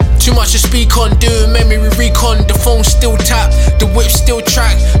Too much to speak on, doing memory recon. The phone still tap, the whip still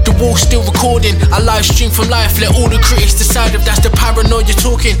track, the wall still recording. I live stream from life, let all the critics decide if that's the paranoia you're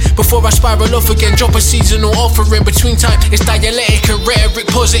talking. Before I spiral off again, drop a seasonal offering. Between time, it's dialectic and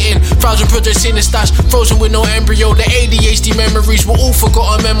rhetoric positing. 1,000 projects in the stash, frozen with no embryo. The ADHD memories were all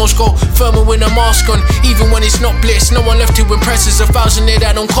forgotten. Memos go firmer with a mask on. Even when it's not blitz, no one left to impress us. 1,000 there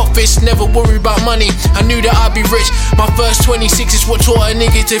that don't cop fists, never worry about money. I knew that I'd be rich. My first 26 is what taught a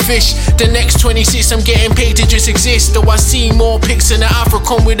nigga to fish. The next 26 I'm getting paid to just exist. Though I see more pics than an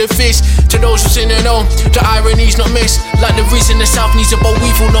African with a fist. To those who's in the know, the irony's not missed. Like the reason the South needs a boll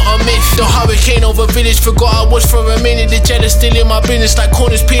weevil, not a myth. The hurricane over village, forgot I was for a minute. The jealous still in my business, like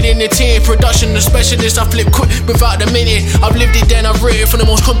corners peeling the tear. Production, the specialist, I flip quick without the minute. I've lived it then, I've written from the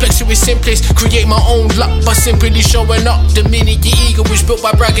most complex to its simplest. Create my own luck by simply showing up. The minute your ego was built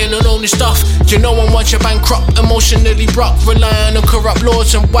by bragging and owning stuff. You know I'm once you're bankrupt, emotionally rock, relying on corrupt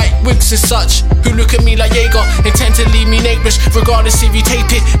lords and white wigs and such, who look at me like Jaeger, intent to leave me nameless. Regardless if you tape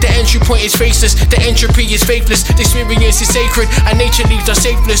it, the entry point is faceless, the entropy is faithless, the experience is sacred, and nature leaves us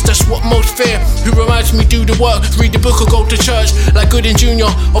safeless. That's what most fear. Who reminds me do the work, read the book or go to church, like Gooden Jr.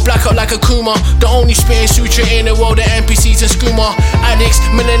 or black out like a Kuma. The only spitting suture in the world, the NPCs and skooma. Addicts,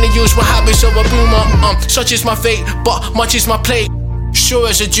 millennials with habits of a boomer. Such is my fate, but much is my plate. Sure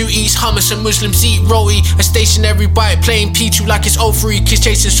as a Jew eats hummus and Muslims eat roti. A stationary bike playing P2 like it's 03. Kids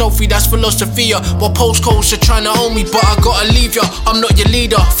chasing Sophie, that's philosophy. While postcodes are trying to own me, but I gotta leave ya. I'm not your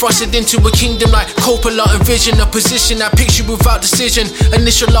leader, thrusted into a kingdom like Coppola and Vision. A position that picks you without decision.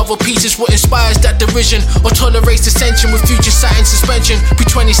 Initial love of peace is what inspires that derision, or tolerates dissension with future sat in suspension.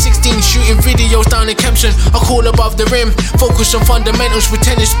 Pre-2016 shooting videos down in Kempton. I call above the rim, focus on fundamentals with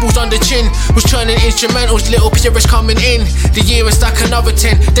tennis balls under chin. Was turning instrumentals, little purists coming in. The year is like another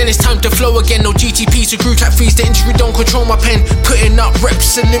 10, then it's time to flow again. No GTPs or crew cat fees, the injury don't control my pen. Putting up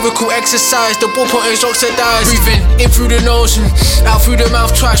reps and lyrical exercise, the ballpoint is oxidized. Breathing in through the nose and out through the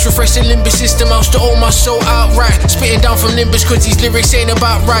mouth twice. Refresh the limbic system, I'll all my soul outright. Spitting down from limbus cause these lyrics ain't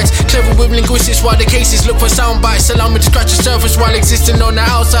about rights. Clever with linguistics while the cases look for sound bites. Allow me to scratch the surface while existing on the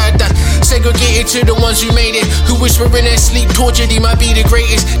outside. That segregated to the ones who made it, who whisper in their sleep, tortured, he might be the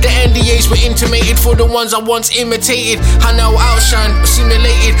greatest. The NDAs were intimated for the ones I once imitated. I now outshine,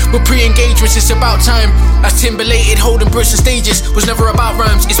 simulated with pre-engagements, it's about time. As Timberlated, holding Brits and stages was never about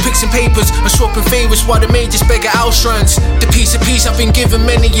rhymes. It's picks and papers and swapping favors while the majors beg at house shrines. The piece of peace I've been given,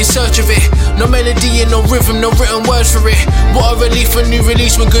 many in search of it. No melody and no rhythm, no written words for it. What a relief, a new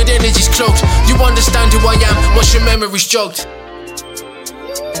release when good energy's cloaked. You understand who I am once your memory's jogged.